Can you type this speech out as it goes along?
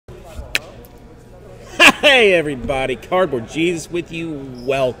Hey everybody, Cardboard Jesus with you.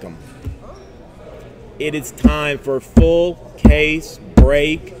 Welcome. It is time for full case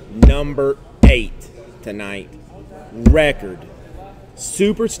break number 8 tonight. Record.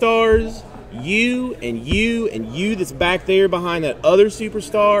 Superstars, you and you and you that's back there behind that other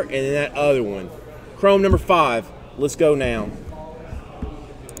superstar and then that other one. Chrome number 5. Let's go now.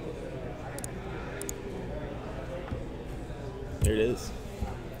 There it is.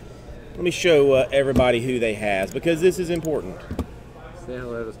 Let me show everybody who they has because this is important. Say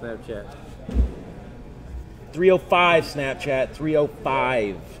hello to Snapchat. 305 Snapchat,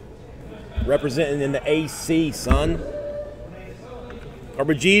 305. Representing in the AC, son.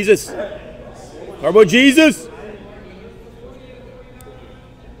 Cardboard Jesus. Cardboard Jesus.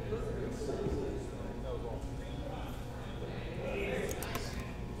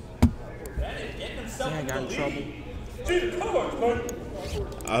 I got in trouble.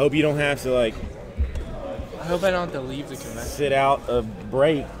 I hope you don't have to like. I hope I don't have to leave the convention. Sit out a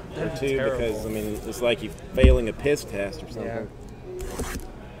break or two terrible. because I mean it's like you failing a piss test or something. Yeah.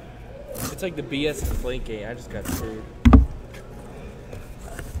 It's like the BS Deflate Gate. I just got screwed.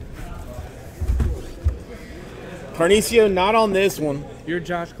 Carnicio, not on this one. You're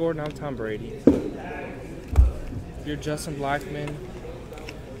Josh Gordon. I'm Tom Brady. You're Justin Blackman.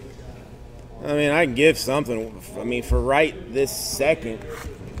 I mean, I can give something. I mean, for right this second.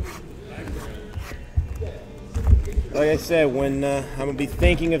 Like I said, when I'm going to be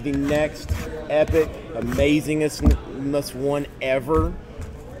thinking of the next epic, amazingest one ever.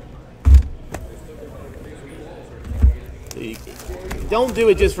 Don't do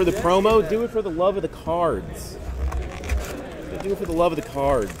it just for the promo. Do it for the love of the cards. Do it for the love of the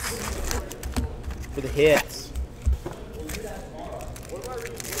cards. For the hits.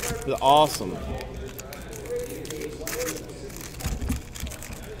 For the awesome.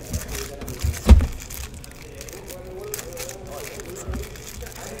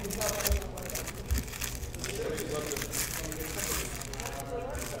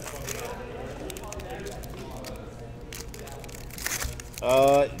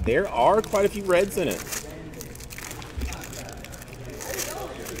 There are quite a few reds in it.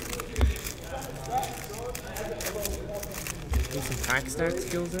 Need some pack stack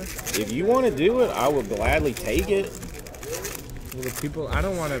skills there? If you want to do it, I will gladly take it. Well, the people, I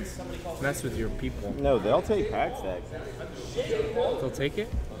don't want to mess with your people. No, they'll take pack stacks. They'll take it?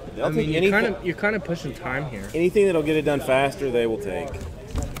 They'll take anything. You're kind of pushing time here. Anything that'll get it done faster, they will take.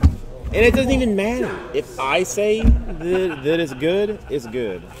 And it doesn't even matter. If I say that it's good, it's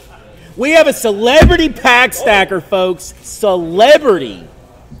good. We have a celebrity pack stacker, folks. Celebrity.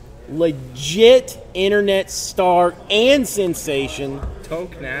 Legit internet star and sensation.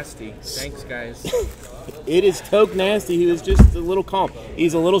 Toke Nasty. Thanks, guys. It is Toke Nasty, who is just a little calm.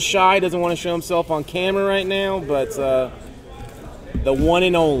 He's a little shy, doesn't want to show himself on camera right now, but the one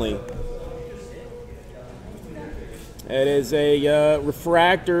and only. It is a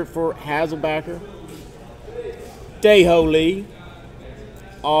refractor for Hazelbacker. Daeho Lee.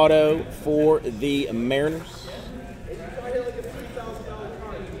 Auto for the Mariners.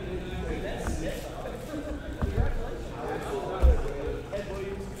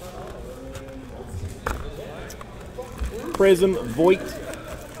 Prism Voigt.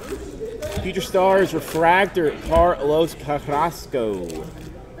 Future Stars Refractor Carlos Carrasco.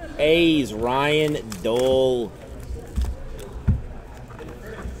 A's Ryan Dole.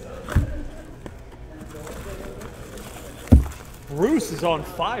 Bruce is on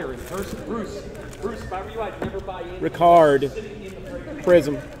fire in person. Bruce, if I were you, I'd never buy in. Ricard,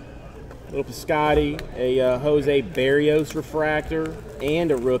 Prism, little Piscotti, a Jose Barrios refractor,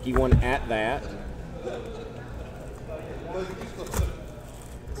 and a rookie one at that.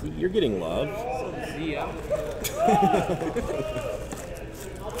 See, you're getting love. Yeah.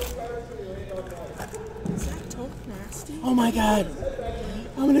 Is that Toke Nasty? Oh my God!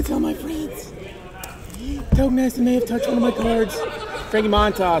 I'm gonna tell my friends. Toke Nasty may have touched one of my cards. Frankie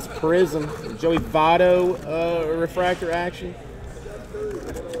Montas, Prism. Joey Votto, refractor action.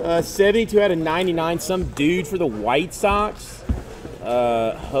 72 out of 99. Some dude for the White Sox.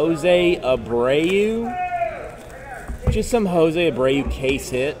 Jose Abreu. Just some Jose Abreu case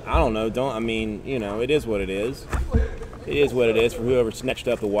hit. I don't know. I mean, you know, it is what it is. It is what it is for whoever snatched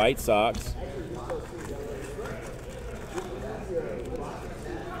up the White Sox.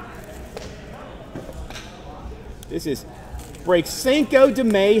 This is break Cinco de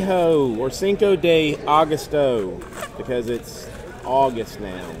Mayo or Cinco de Augusto because it's August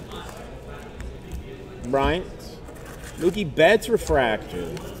now. Bryant, Mookie Betts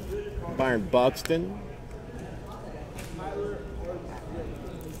refractor, Byron Buxton,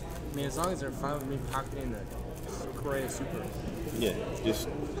 I mean, as long as they're fine with me pocketing the Correa Super. Yeah, just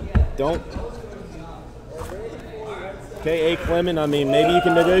don't. Okay, A. Clement, I mean, maybe you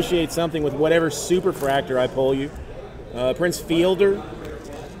can negotiate something with whatever super fractor I pull you. Prince Fielder,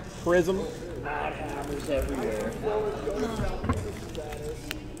 Prism. Hammers everywhere.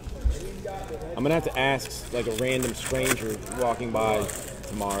 I'm gonna have to ask like a random stranger walking by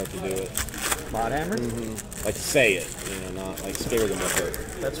tomorrow to do it. Mod hammer? Like say it, you know, not like scare them with it.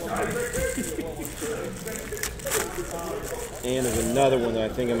 That's fine. And there's another one that I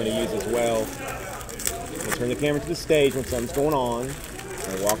think I'm gonna use as well. I'm gonna turn the camera to the stage when something's going on.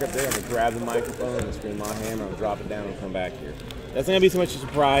 I'm gonna walk up there, I'm gonna grab the microphone and scream my hammer, I'm gonna drop it down and come back here. That's not gonna be so much a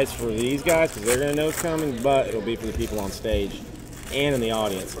surprise for these guys because they're gonna know it's coming, but it'll be for the people on stage and in the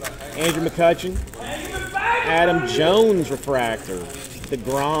audience. Andrew McCutcheon, Adam Jones refractor, the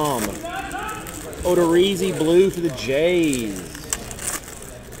Grom, Odorizzi blue for the Jays.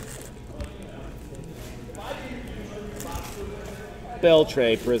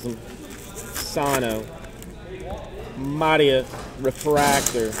 Beltre prism, Sano, Maria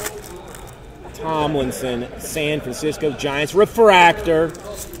refractor, Tomlinson, San Francisco Giants refractor.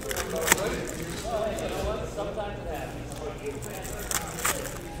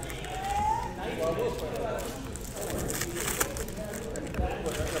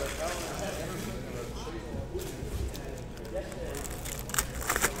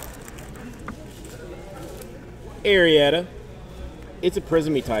 Arietta, it's a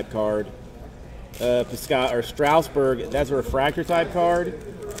prismy type card. Piscott or Strasburg, that's a refractor type card.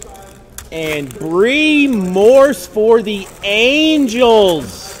 And Bree Morse for the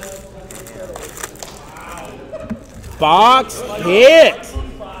Angels. Box hit.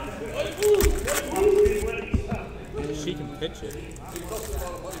 She can pitch it.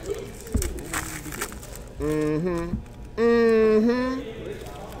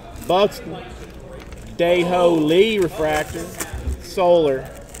 Buxton, Daeho Lee refractor, Solar.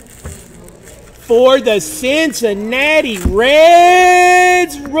 For the Cincinnati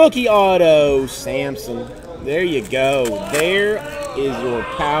Reds, rookie auto, Samson. There you go. There is your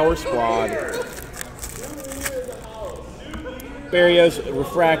power squad. Barrios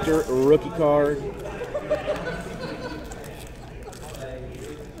refractor, rookie card.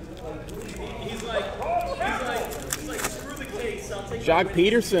 Jock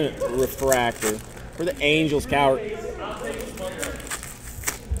Peterson refractor for the Angels, Coward.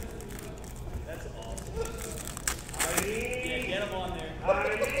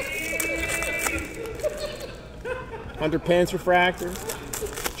 Hunter Pence refractor,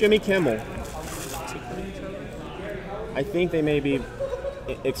 Jimmy Kimmel. I think they may be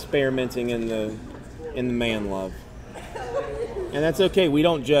experimenting in the man love, and that's okay. We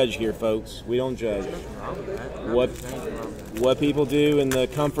don't judge here, folks. We don't judge. What people do in the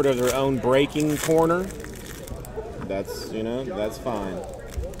comfort of their own breaking corner, that's that's fine.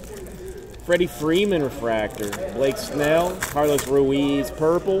 Freddie Freeman refractor, Blake Snell, Carlos Ruiz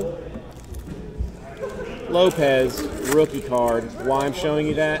purple. Lopez, rookie card. Why I'm showing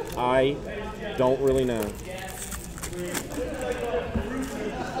you that, I don't really know.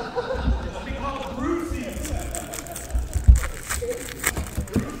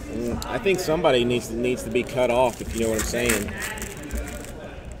 I think somebody needs to be cut off, if you know what I'm saying.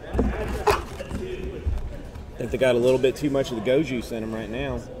 I think they got a little bit too much of the go juice in them right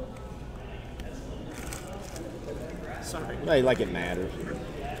now. Sorry. Hey, like it matters.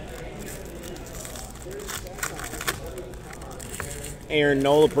 Aaron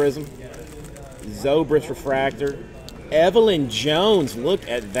Nola prism, Zobrist refractor, Evelyn Jones. Look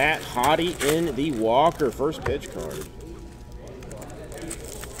at that hottie in the Walker first pitch card.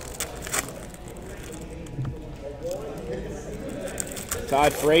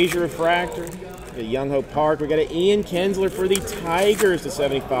 Todd Frazier refractor, the Young Hope Park. We got an Ian Kinsler for the Tigers to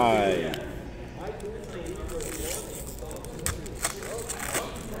 75.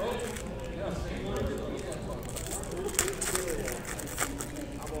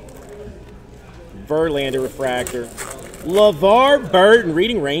 Verlander refractor. LeVar Burton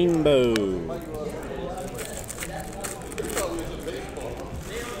reading rainbow.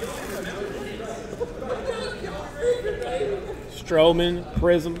 Stroman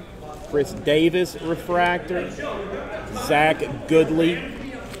prism. Chris Davis refractor. Zach Goodley.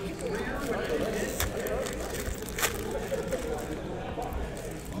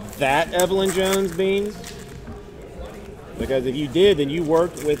 That Evelyn Jones beans? Because if you did, then you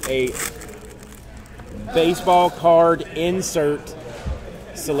worked with a baseball card insert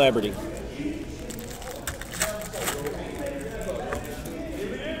celebrity.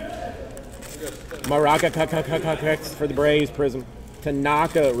 Maraca for the Braves prism.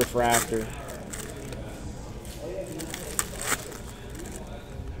 Tanaka refractor.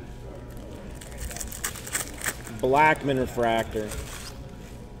 Blackman refractor.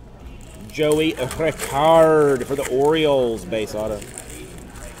 Joey Ricard for the Orioles base auto.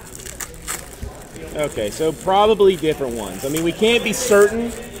 Okay, so probably different ones. I mean, we can't be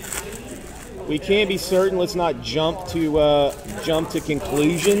certain. We can't be certain. Let's not jump to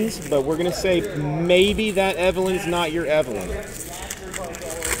conclusions. But we're gonna say maybe that Evelyn's not your Evelyn.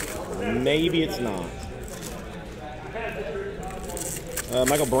 Maybe it's not.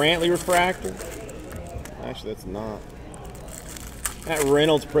 Michael Brantley refractor. Actually, that's not. That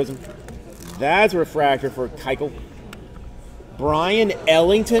Reynolds Prism. That's a refractor for Keuchel. Brian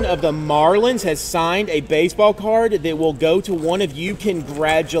Ellington of the Marlins has signed a baseball card that will go to one of you.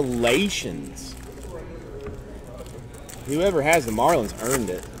 Congratulations. Whoever has the Marlins earned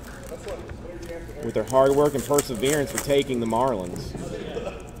it with their hard work and perseverance for taking the Marlins.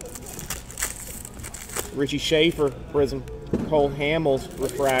 Richie Schaefer Prism. Cole Hamels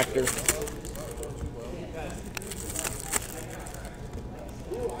refractor.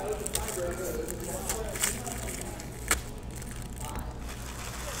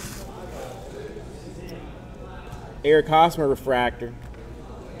 Eric Hosmer refractor.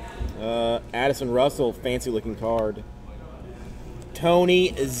 Addison Russell, fancy looking card.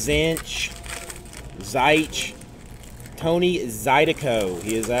 Tony Zeich. Tony Zydeco.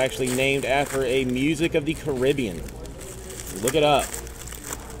 He is actually named after a music of the Caribbean. Look it up.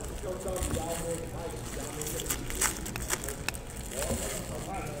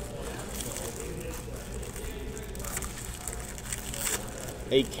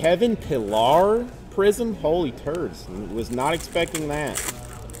 A Kevin Pillar Prism? Holy turds. Was not expecting that.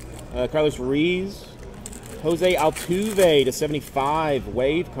 Carlos Ruiz. Jose Altuve to 75.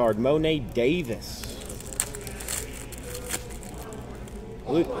 Wave card. Monet Davis.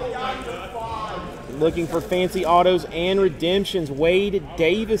 Looking for fancy autos and redemptions. Wade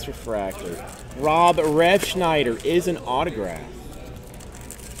Davis refractor. Rob Refschneider is an autograph.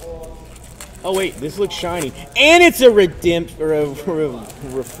 Oh wait, this looks shiny. And it's a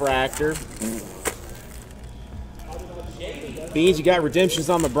refractor. Beans, you got redemptions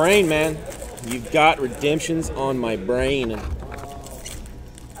on my brain, man. You've got redemptions on my brain.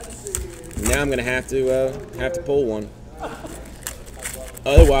 Now I'm gonna have to pull one.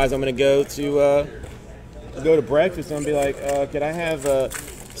 Otherwise, I'm gonna go to breakfast and I'll be like, could I have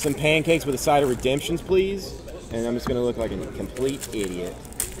some pancakes with a side of redemptions, please? And I'm just gonna look like a complete idiot.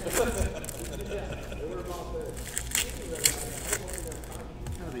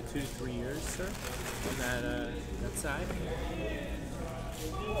 Probably 2 to 3 years, sir, on that side.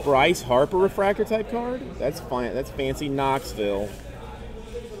 Bryce Harper refractor type card? That's fine. That's fancy Knoxville.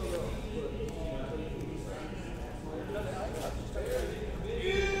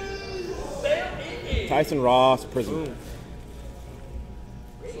 Tyson Ross Prism. Ooh.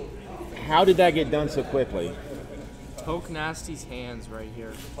 How did that get done so quickly? Poke Nasty's hands right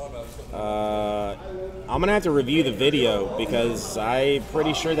here. I'm gonna have to review the video because I'm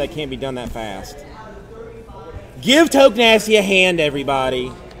pretty sure that can't be done that fast. Give Toke Nasty a hand,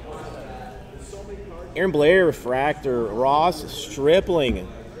 everybody. Aaron Blair refractor. Ross Stripling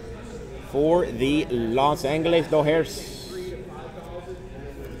for the Los Angeles Dodgers.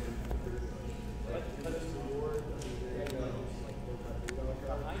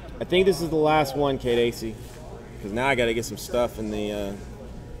 I think this is the last one, Kate AC, because now I got to get some stuff in the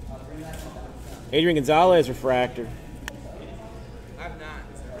Adrian Gonzalez refractor. I'm not.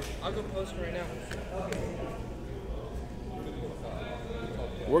 I'll go post right now.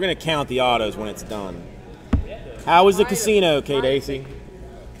 We're going to count the autos when it's done. How was the casino, Kate AC?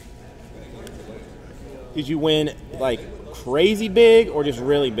 Did you win like crazy big or just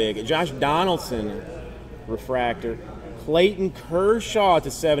really big? Josh Donaldson refractor. Clayton Kershaw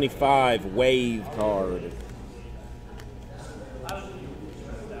to 75 wave card.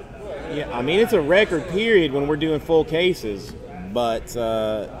 Yeah, I mean, it's a record period when we're doing full cases, but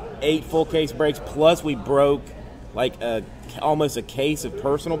 8 full case breaks, plus we broke like almost a case of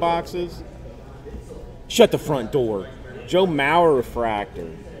personal boxes. Shut the front door. Joe Mauer refractor.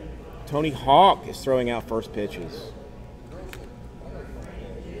 Tony Hawk is throwing out first pitches.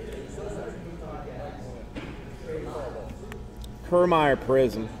 Kermeyer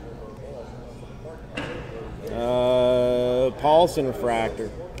Prism. Paulson refractor.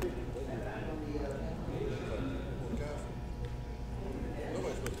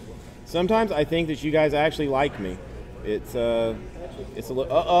 Sometimes I think that you guys actually like me. It's a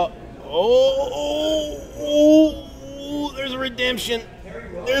little. There's a redemption.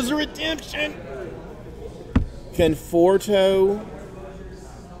 There's a redemption. Conforto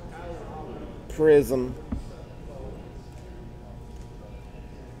Prism.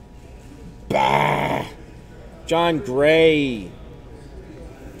 Bah! John Gray.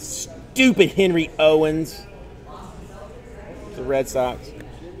 Stupid Henry Owens. The Red Sox.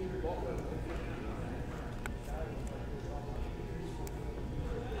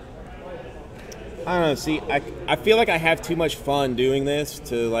 I don't know. See, I feel like I have too much fun doing this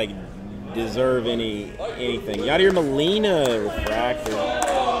to like deserve anything. Yadier Molina refractor.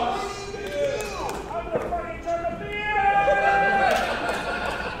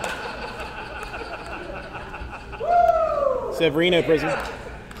 Severino Prism.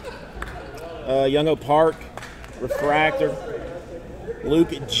 Youngo Park refractor.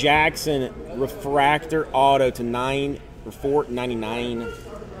 Luke Jackson refractor auto to 499.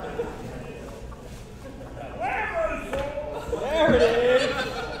 There it is.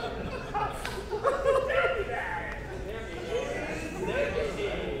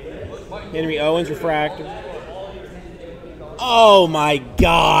 Henry Owens refractor. Oh my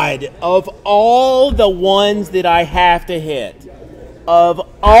God. Of all the ones that I have to hit,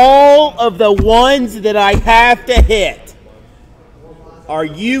 are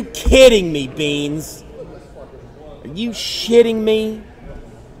you kidding me, Beans? Are you shitting me?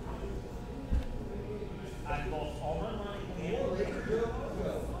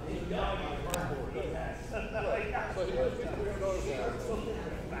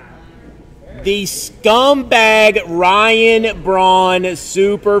 The scumbag Ryan Braun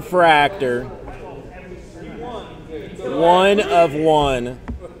Superfractor. 1 of 1.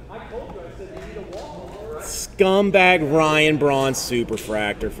 Scumbag Ryan Braun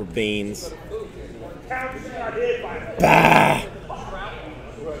Superfractor for Beans. Bah!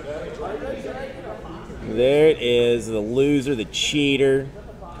 There it is, the loser, the cheater.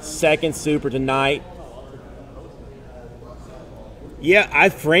 Second super tonight. Yeah,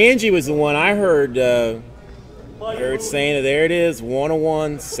 Frangie was the one I heard saying that there it is, 1 of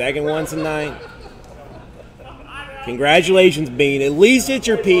 1, second one tonight. Congratulations, Bean. At least it's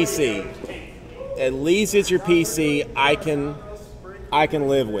your PC. At least it's your PC. I can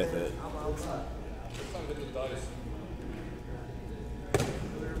live with it.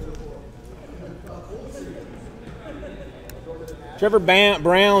 Trevor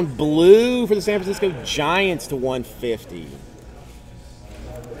Brown blue for the San Francisco Giants to 150.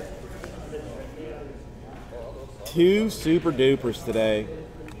 2 super dupers today.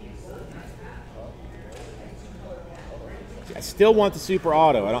 I still want the super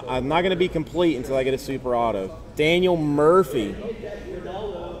auto. I'm not going to be complete until I get a super auto. Daniel Murphy.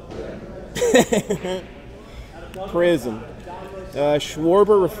 Prism.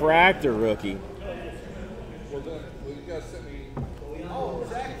 Schwarber refractor rookie.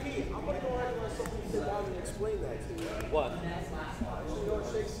 What?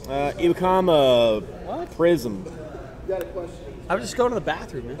 Iwakama Prism. I was just going to the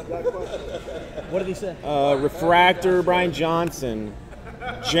bathroom, man. What did he say? Refractor Brian Johnson.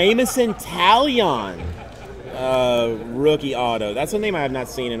 Jameson Talion. Rookie auto. That's a name I have not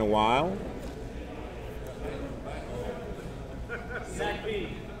seen in a while. Zach B.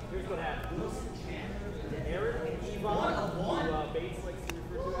 Here's what happens. Eric and Yvonne, who Bates likes to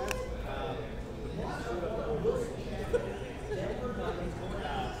refer to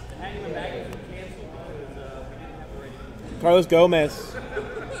as, hanging the magazine canceled because we didn't have the radio. Carlos Gomez.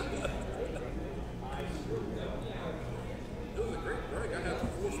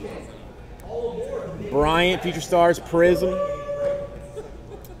 Bryant Future Stars Prism.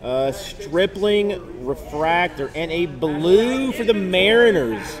 Stripling refractor and a blue for the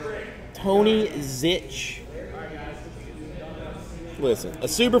Mariners. Tony Zitch. Listen, a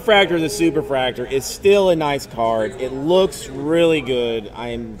superfractor is a superfractor. It's still a nice card. It looks really good. I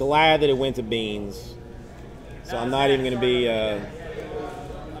am glad that it went to Beans. So I'm not even going to be, I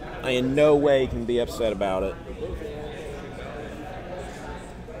in no way can be upset about it.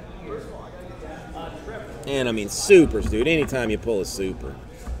 And I mean, supers, dude. Anytime you pull a super.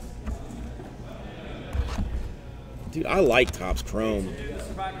 Dude, I like Topps Chrome.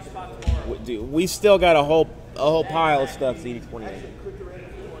 Dude, we still got a whole pile of stuff, CD28.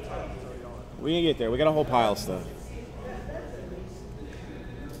 We can get there. We got a whole pile of stuff.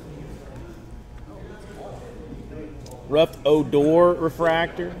 Rough Odor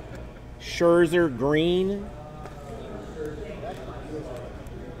refractor. Scherzer green.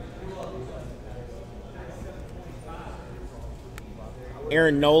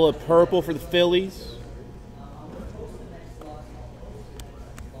 Aaron Nola purple for the Phillies.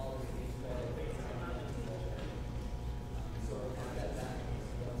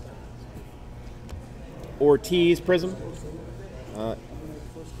 Ortiz Prism.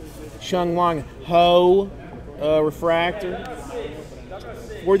 Chung Wang Ho refractor.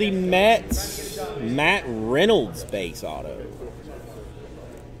 For the Mets, Matt Reynolds base auto.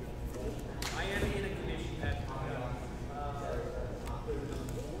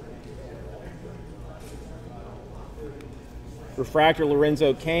 Refractor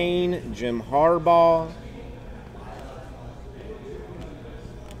Lorenzo Cain, Jim Harbaugh.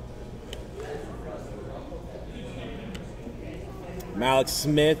 Malik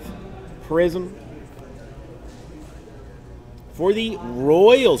Smith, Prism. For the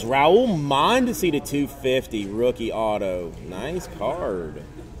Royals, Raul Mondesi to 250, rookie auto. Nice card.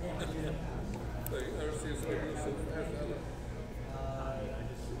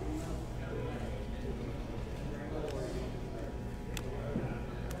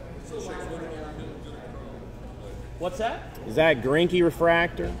 What's that? Zach Greinke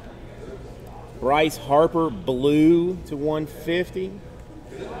refractor. Bryce Harper blue to 150.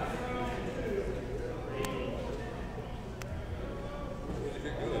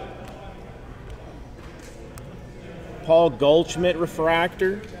 Paul Goldschmidt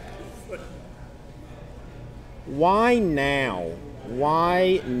refractor. Why now?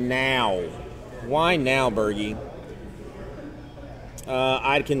 Why now? Why now, Bergie?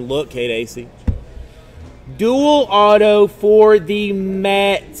 I can look, Kate AC. Dual auto for the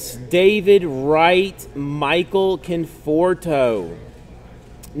Mets. David Wright, Michael Conforto.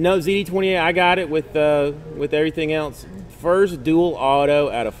 No, ZD28, I got it with everything else. First dual auto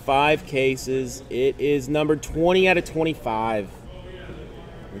out of 5 cases. It is numbered 20 out of 25.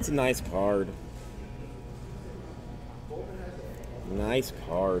 It's a nice card. Nice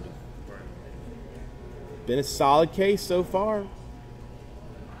card. Been a solid case so far.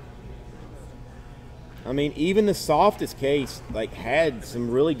 I mean, even the softest case had some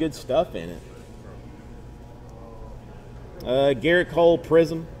really good stuff in it. Garrett Cole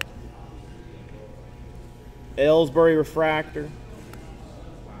Prism. Ellsbury refractor.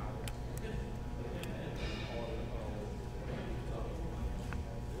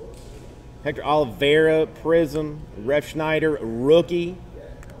 Hector Oliveira Prism. Ref Schneider rookie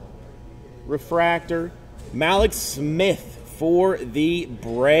refractor. Malik Smith for the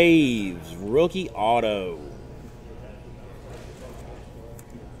Braves, rookie auto.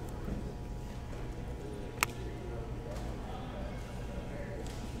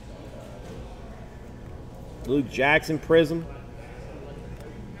 Luke Jackson Prism.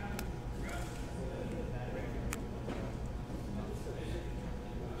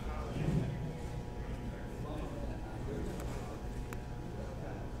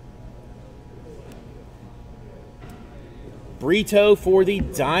 Brito for the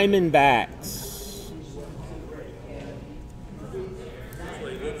Diamondbacks.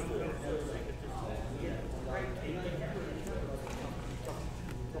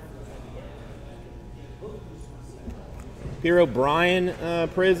 Pierre O'Brien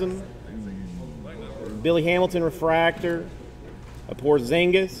Prism. Billy Hamilton refractor. A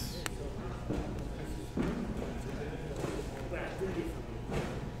Porzingis.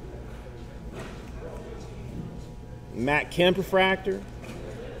 Matt Kemp refractor.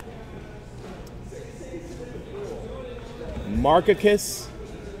 Markakis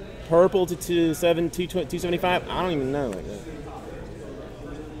purple to 275. I don't even know.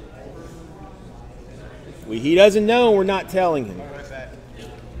 He doesn't know. We're not telling him.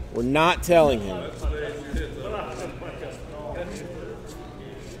 We're not telling him.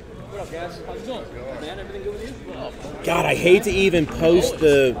 What up, guys? How's it going? Man, everything good with you? God, I hate to even post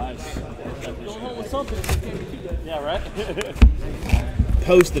the Going home with something. Yeah, right?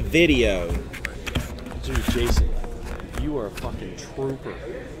 post the video. Dude, Jason, you are a fucking trooper.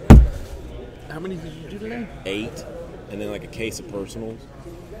 How many did you do today? 8, and then like a case of personals.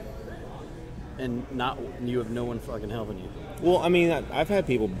 And you have no one fucking helping you. Well, I mean, I've had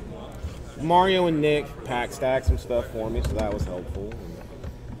people. Mario and Nick pack stack some stuff for me, so that was helpful.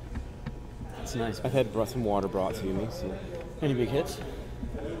 That's nice. I've had some water brought to me. So. Any big hits?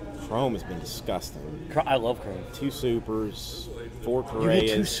 Chrome has been disgusting. I love Chrome. 2 supers, 4 You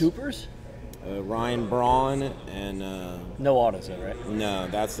Correas. hit 2 supers? Ryan Braun and No autos, though, right? no,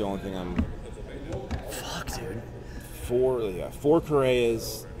 that's the only thing I'm. Fuck, dude. 4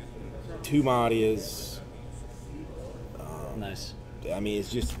 Correas, 2 Madias. Nice. I mean, it's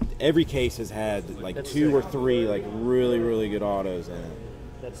just every case has had like That's 2 or sick. 3 like really, really good autos in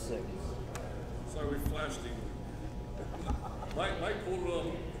it. That's sick. Sorry, we flashed him. Mike pulled it up.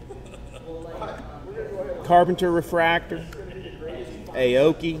 Carpenter refractor.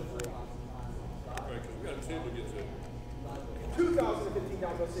 Aoki. We got a table to get to. 2015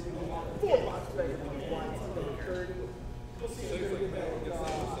 Yamaha City 4 box bag of PYT number 30. We'll see you in a good bag.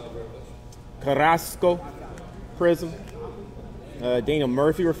 Carrasco Prism. Daniel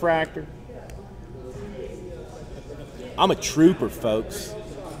Murphy Refractor. I'm a trooper, folks.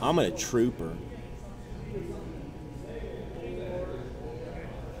 I'm a trooper.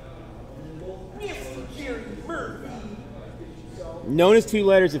 Known as 2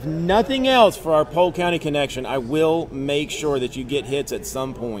 letters. If nothing else for our Polk County connection, I will make sure that you get hits at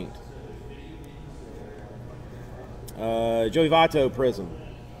some point. Joey Votto Prism.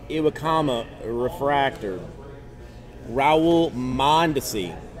 Iwakama Refractor. Raul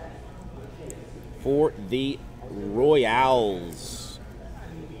Mondesi for the Royals.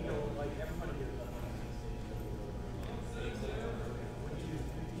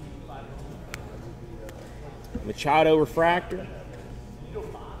 Machado Refractor.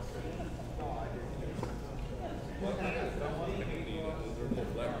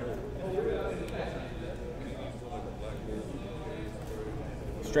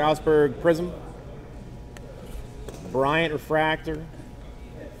 Strasburg Prism. Bryant Refractor.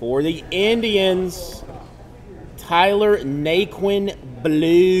 For the Indians, Tyler Naquin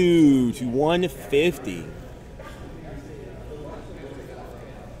Blue to 150.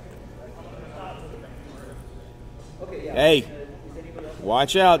 Hey,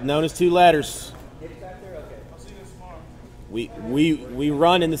 watch out, known as 2 letters. We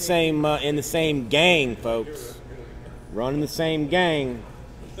run in the same gang, folks. Run in the same gang.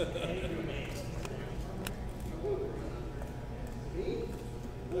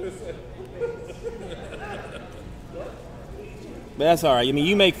 But that's all right. I mean,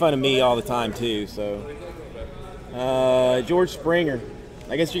 you make fun of me all the time too. So, George Springer.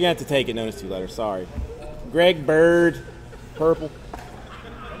 I guess you're gonna have to take it. Known as 2 letters. Sorry. Greg Bird, purple.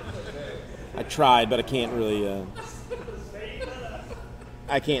 I tried, but I can't really.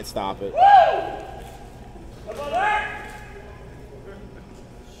 I can't stop it.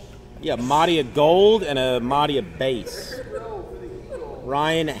 Yeah, Madia Gold and a Madia base.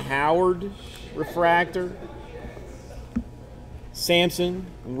 Ryan Howard Refractor. Samson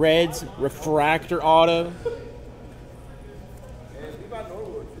Reds Refractor Auto.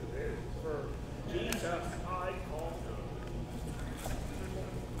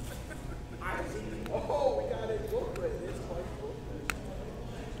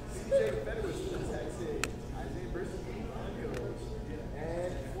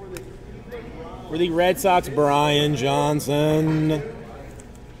 For the Red Sox, Brian Johnson.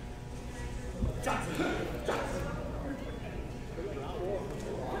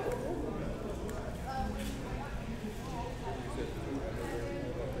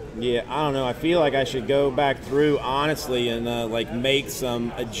 Yeah, I don't know. I feel like I should go back through honestly and like make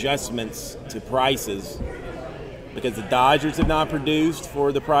some adjustments to prices because the Dodgers have not produced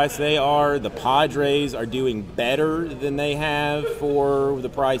for the price they are. The Padres are doing better than they have for the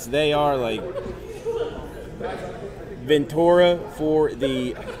price they are. Like Ventura for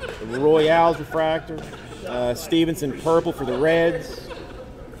the Royals Refractor. Stevenson purple for the Reds.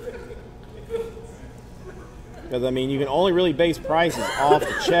 Because, I mean, you can only really base prices off the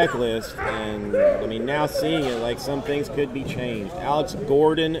checklist. And, I mean, now seeing it, like, some things could be changed. Alex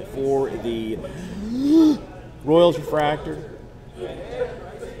Gordon for the Royals Refractor.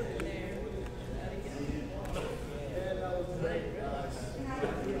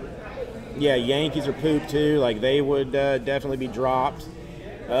 Yeah, Yankees are poop, too. Like, they would definitely be dropped.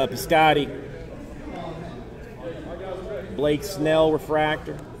 Piscotty. Blake Snell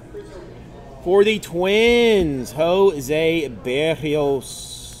Refractor. For the Twins, Jose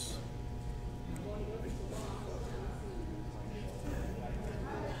Berrios.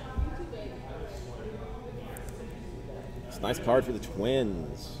 It's a nice card for the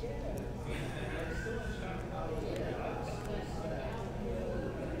Twins.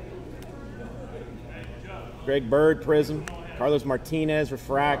 Greg Bird Prism. Carlos Martinez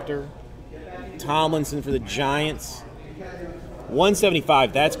Refractor. Tomlinson for the Giants.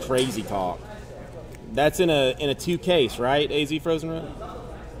 175, that's crazy talk. That's in a 2 case, right? AZ Frozen Run?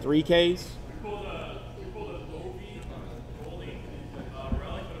 3 case?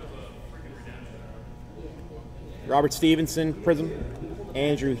 Robert Stevenson Prism.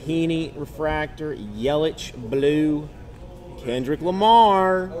 Andrew Heaney Refractor. Yelich Blue. Kendrick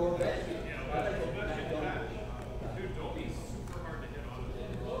Lamar.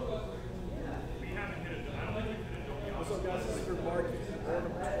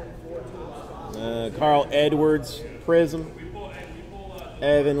 Carl Edwards Prism.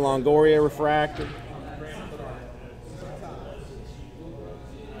 Evan Longoria Refractor.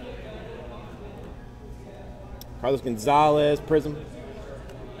 Carlos Gonzalez Prism.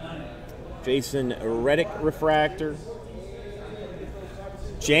 Jason Reddick Refractor.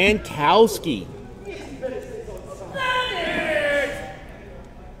 Jankowski.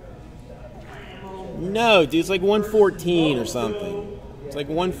 No, dude, it's like 114 or something. It's like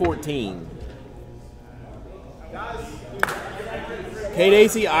 114. Kate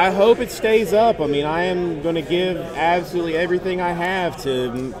Acey, I hope it stays up. I mean, I am going to give absolutely everything I have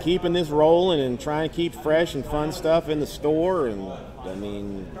to keeping this rolling and trying to keep fresh and fun stuff in the store. And, I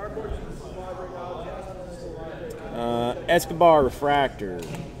mean, Escobar Refractor.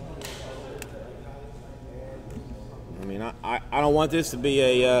 I mean, I don't want this to be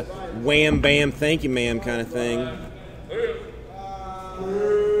a wham, bam, thank you, ma'am kind of thing.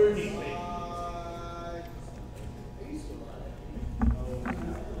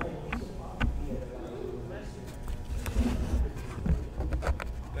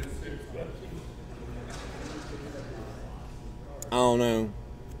 I don't know.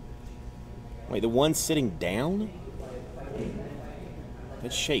 Wait, the one sitting down?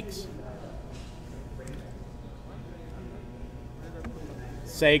 It shakes.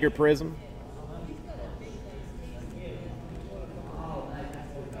 Sager Prism.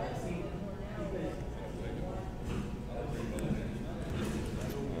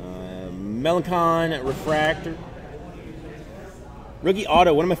 Melancon Refractor. Rookie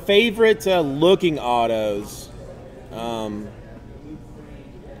auto, one of my favorite looking autos.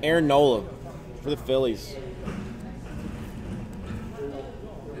 Aaron Nola for the Phillies.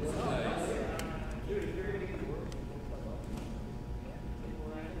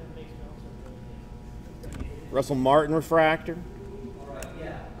 Russell Martin Refractor.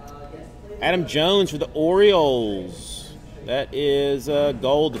 Adam Jones for the Orioles. That is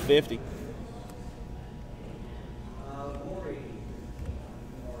gold to 50.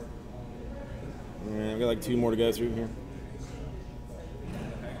 I've got like 2 more to go through here.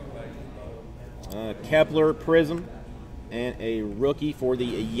 Kepler Prism. And a rookie for the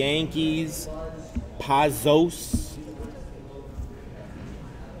Yankees, Pazos.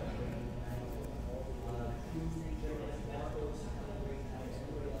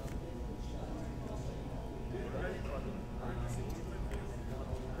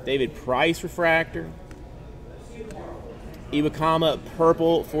 David Price Refractor. Iwakama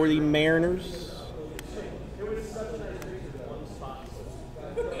Purple for the Mariners.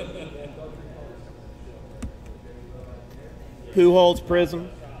 Pujols Prism.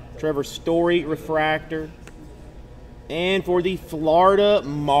 Trevor Story Refractor. And for the Florida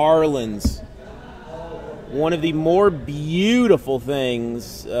Marlins, one of the more beautiful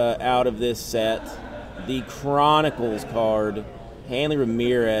things out of this set, the Chronicles card. Hanley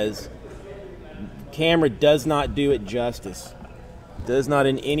Ramirez. Camera does not do it justice. Does not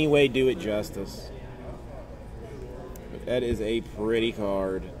in any way do it justice. But that is a pretty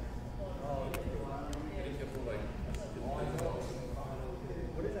card.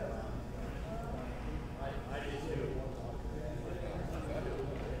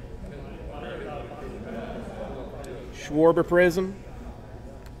 Schwarber Prism.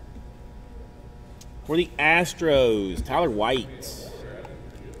 For the Astros, Tyler White.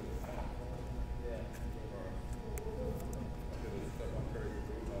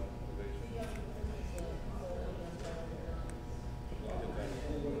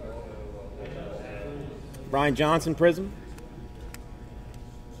 Brian Johnson Prism.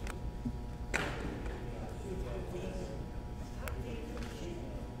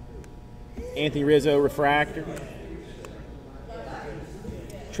 Anthony Rizzo Refractor.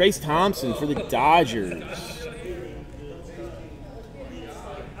 Trace Thompson for the Dodgers.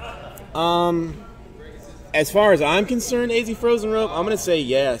 As far as I'm concerned, AZ Frozen Rope, I'm going to say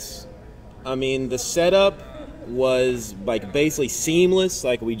yes. I mean, the setup was like basically seamless.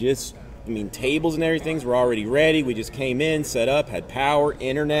 Like tables and everything were already ready. We just came in, set up, had power.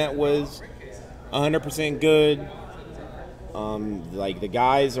 Internet was 100% good. Like the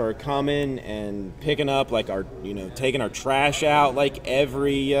guys are coming and picking up like our, taking our trash out like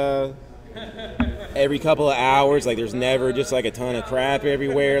every couple of hours. Like there's never just like a ton of crap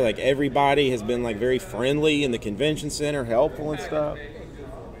everywhere. Like everybody has been like very friendly in the convention center, helpful and stuff.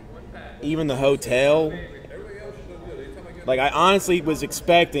 Even the hotel. Like I honestly was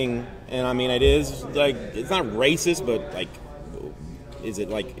expecting, and I mean it is like it's not racist, but like is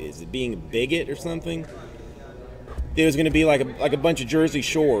it being a bigot or something? There was going to be like a bunch of Jersey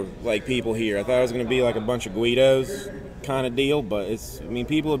Shore like people here. I thought it was going to be like a bunch of Guidos kind of deal, but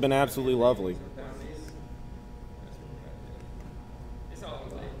people have been absolutely lovely.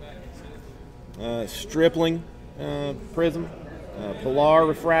 Stripling Prism, Pilar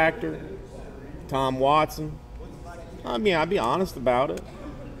Refractor, Tom Watson. I mean, I'd be honest about it.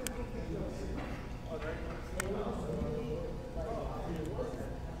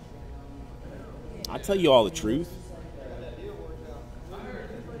 tell you all the truth.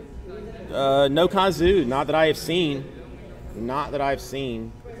 No Kazoo, not that I have seen. Not that I've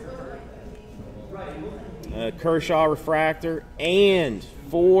seen. Kershaw refractor. And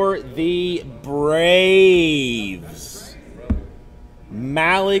for the Braves,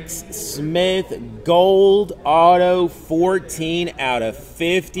 Malix Smith gold auto 14 out of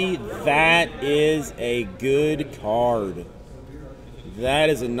 50. That is a good card. That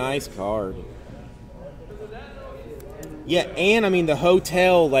is a nice card. Yeah, and I mean the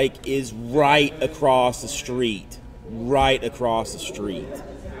hotel like is right across the street. Right across the street.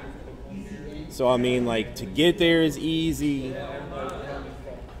 So I mean like to get there is easy.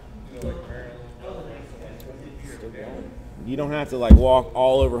 You don't have to like walk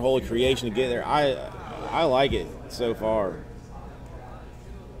all over Holy Creation to get there. I like it so far.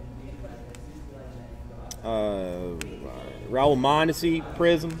 Raul Mondesi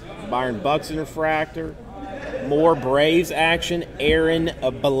Prism, Byron Buxton refractor, more Braves action. Aaron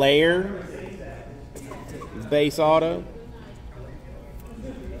Belair, base auto.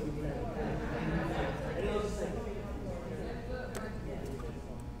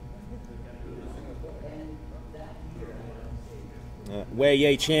 Wei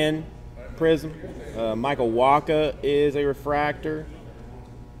Ye Chen Prism. Michael Waka is a refractor.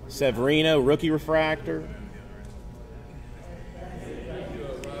 Severino rookie refractor.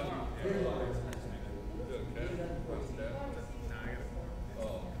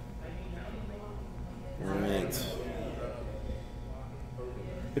 All right.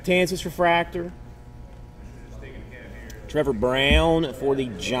 Betances refractor. Trevor Brown for the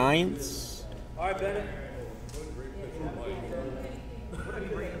Giants. All right, Bennett.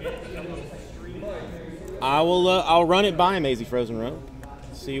 I'll run it by him, AZ Frozen Run.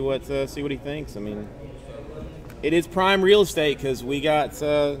 See what he thinks. I mean, it is prime real estate because we got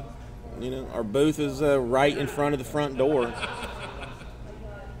our booth is right in front of the front door.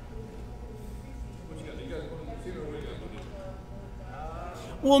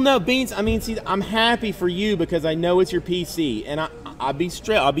 Well, no, Beans. I mean, see, I'm happy for you because I know it's your PC, and I'll be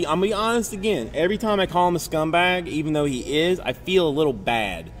straight. I'm gonna be honest again. Every time I call him a scumbag, even though he is, I feel a little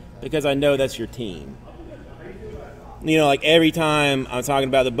bad because I know that's your team. You know, like every time I'm talking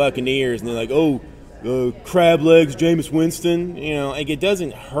about the Buccaneers, and they're like, "Oh, crab legs, Jameis Winston." You know, like it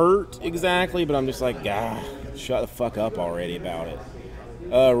doesn't hurt exactly, but I'm just like, shut the fuck up already about it.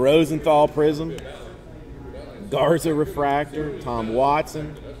 Rosenthal Prism. Garza refractor, Tom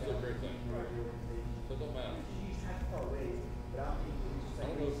Watson.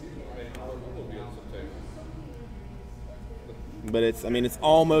 But it's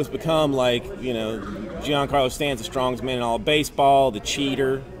almost become like, Giancarlo Stanton's the strongest man in all of baseball, the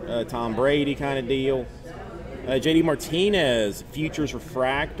cheater, Tom Brady kind of deal. JD Martinez, futures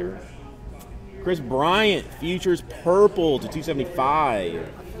refractor. Chris Bryant, futures purple to 275.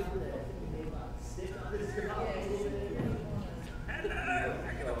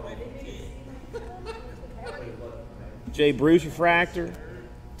 Jay Bruce refractor,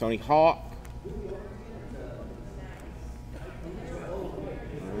 Tony Hawk.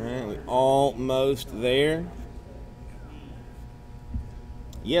 All right, we're almost there.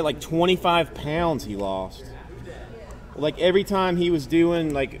 Yeah, like 25 pounds he lost. Like every time he was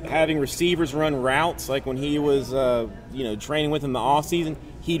doing, like having receivers run routes, like when he was, training with him in the off season,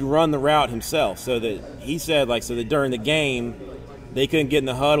 he'd run the route himself. So that he said, so that during the game, they couldn't get in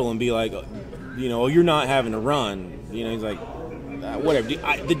the huddle and be like, you're not having to run. He's like, whatever.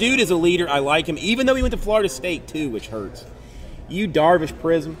 The dude is a leader. I like him, even though he went to Florida State too, which hurts. You Darvish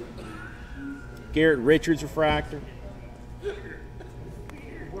Prism, Garrett Richards refractor.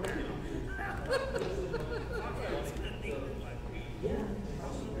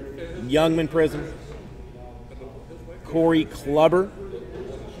 Youngman Prism, Corey Kluber.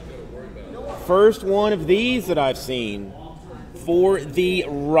 First one of these that I've seen for the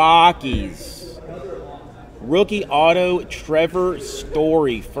Rockies. Rookie auto, Trevor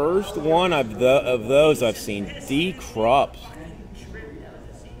Story. First one of those I've seen. D. Krupp.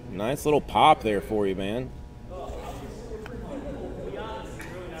 Nice little pop there for you, man.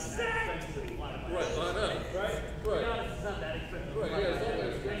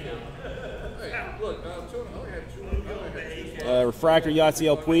 Refractor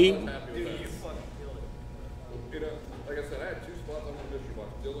Yasiel Puig. Like I said, I had 2 spots on the mystery box.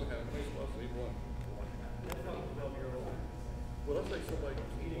 Dylan had 3 spots, leave 1. Well, that's like somebody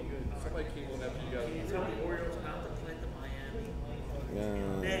came on after you guys.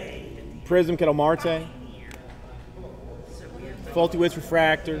 Prism Kettle Marte. Fultowitz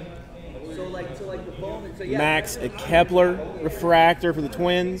refractor. Max Kepler refractor for the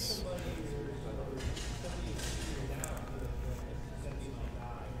Twins.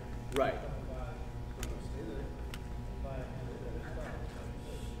 Right.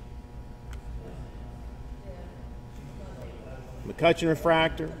 McCutcheon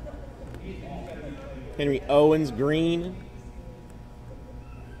refractor. Henry Owens green.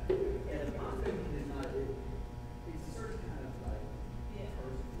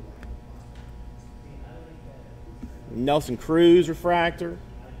 Nelson Cruz refractor.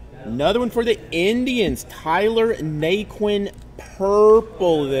 Another one for the Indians. Tyler Naquin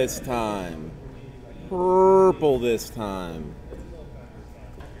purple this time. Purple this time.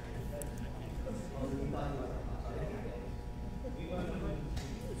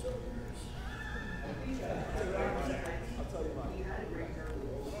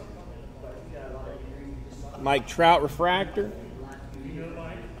 Mike Trout refractor.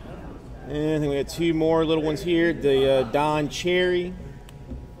 And I think we got two more little ones here. The Don Cherry.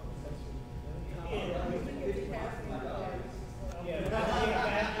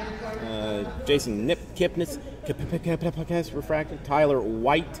 Jason Kipnis refractor. Tyler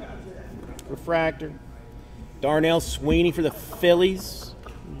White refractor. Darnell Sweeney for the Phillies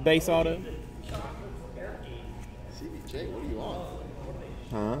base auto. CBJ, what are you on?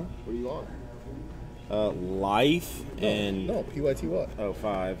 Huh? What are you on? Life and No, PYT what?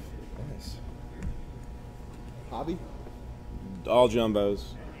 05. Nice. Hobby? All jumbos.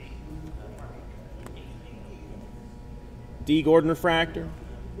 D. Gordon refractor.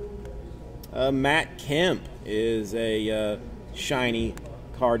 Matt Kemp is a shiny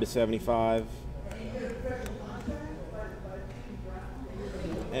card to 75.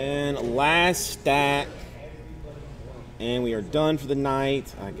 And last stack. And we are done for the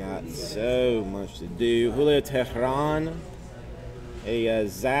night. I got so much to do. Julio Teheran. A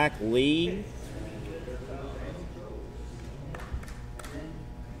Zach Lee.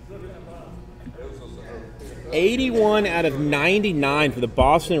 '81 out of 99 for the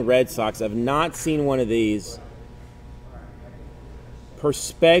Boston Red Sox. I've not seen one of these.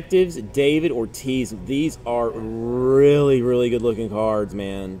 Perspectives, David Ortiz. These are really, really good looking cards,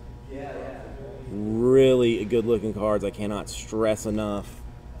 man. Really good looking cards. I cannot stress enough.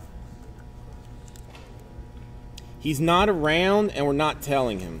 He's not around and we're not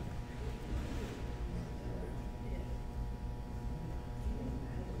telling him.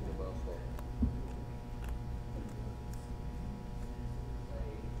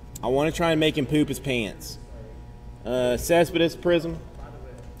 I want to try and make him poop his pants. Cespedes Prism.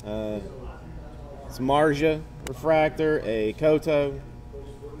 It's Marja refractor, a Koto.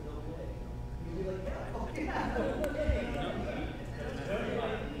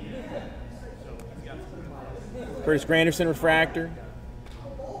 Curtis Granderson refractor.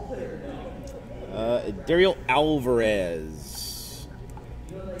 Daryl Alvarez.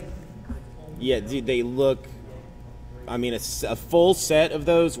 Yeah, dude, they look. I mean, a full set of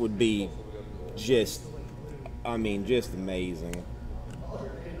those would be just, just amazing.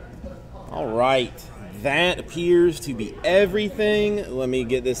 All right, that appears to be everything. Let me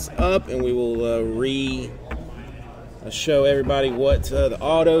get this up, and we will show everybody what the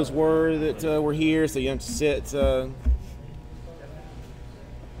autos were that were here, so you don't have to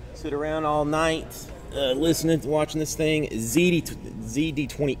sit around all night listening to watching this thing.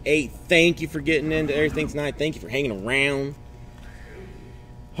 ZD28, thank you for getting into everything tonight. Thank you for hanging around.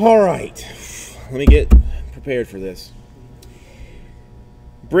 All right, let me get prepared for this.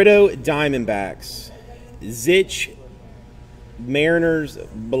 Brito Diamondbacks, Zitch Mariners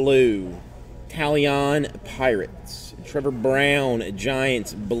Blue, Talion Pirates, Trevor Brown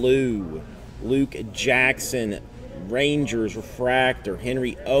Giants Blue, Luke Jackson Rangers refractor,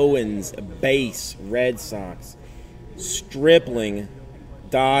 Henry Owens base Red Sox, Stripling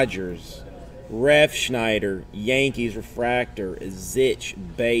Dodgers, Ref Schneider Yankees refractor, Zitch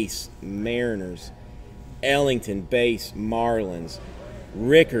base Mariners, Ellington base Marlins,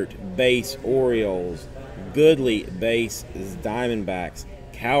 Rickert base Orioles, Goodley base Diamondbacks,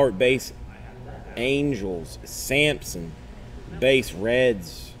 Cowart base Angels, Sampson base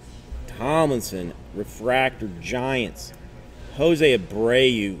Reds, Tomlinson refractor Giants, Jose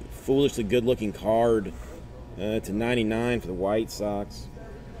Abreu foolishly good looking card to 99 for the White Sox,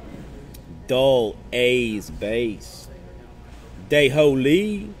 Dull A's base, Dae-Ho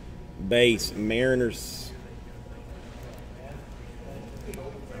Lee base Mariners,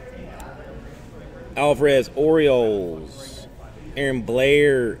 Alvarez Orioles, Aaron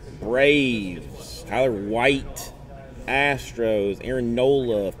Blair Braves, Tyler White Astros, Aaron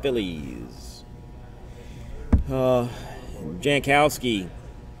Nola Phillies, Jankowski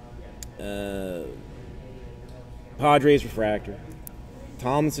Padres refractor,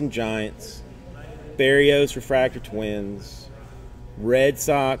 Tomlinson Giants, Barrios refractor Twins, Red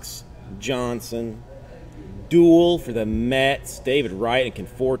Sox, Johnson. Duel for the Mets, David Wright and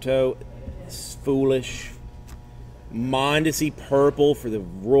Conforto. It's foolish. Mondesi purple for the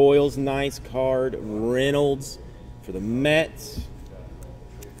Royals, nice card. Reynolds for the Mets.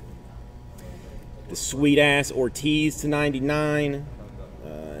 The sweet ass Ortiz to 99.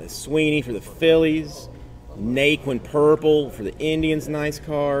 Sweeney for the Phillies. Naquin purple for the Indians, nice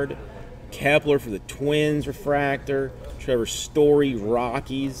card. Kepler for the Twins, refractor. Trevor Story,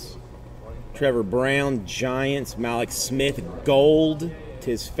 Rockies. Trevor Brown, Giants. Malik Smith, gold,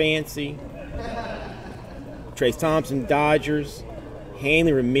 'tis fancy. Trace Thompson, Dodgers.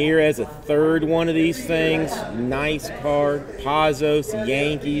 Hanley Ramirez, a third one of these things. Nice card. Pazos,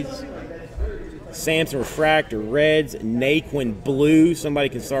 Yankees. Samson refractor, Reds. Naquin blue. Somebody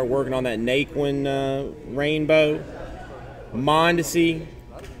can start working on that Naquin rainbow. Mondesi.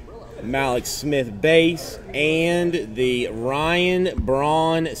 Malik Smith base, and the Ryan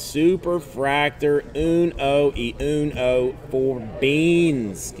Braun Superfractor Uno y Uno for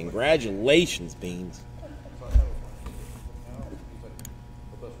Beans. Congratulations, Beans.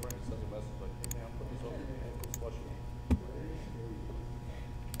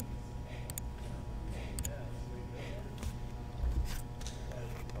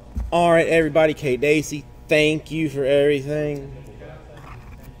 All right, everybody, Kate Dacey, thank you for everything.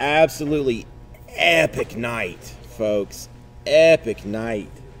 Absolutely epic night, folks. Epic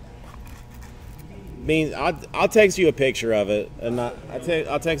night. Means I'll text you a picture of it, and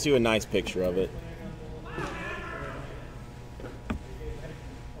I'll text you a nice picture of it.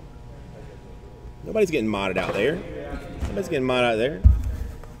 Nobody's getting modded out there. Nobody's getting modded out there.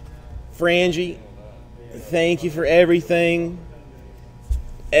 Frangie, thank you for everything.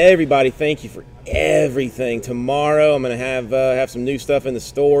 Everybody, thank you for everything. Tomorrow, I'm gonna have some new stuff in the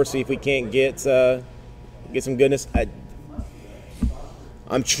store. See if we can't get some goodness.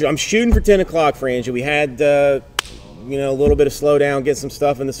 I'm shooting for 10 o'clock, Frangie. We had a little bit of slowdown, get some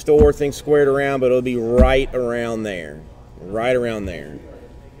stuff in the store, things squared around, but it'll be right around there, right around there.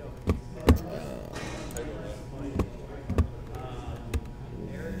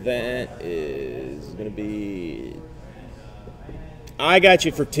 That is gonna be. I got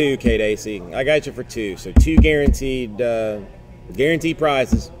you for 2, Kate AC. I got you for 2. So 2 guaranteed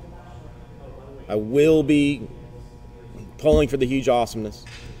prizes. I will be pulling for the huge awesomeness.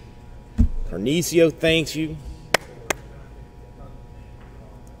 Carnicio, thanks you.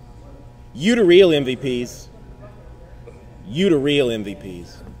 You to real MVPs. You to real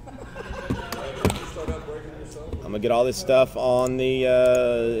MVPs. I'm gonna get all this stuff on the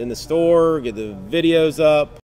in the store, get the videos up.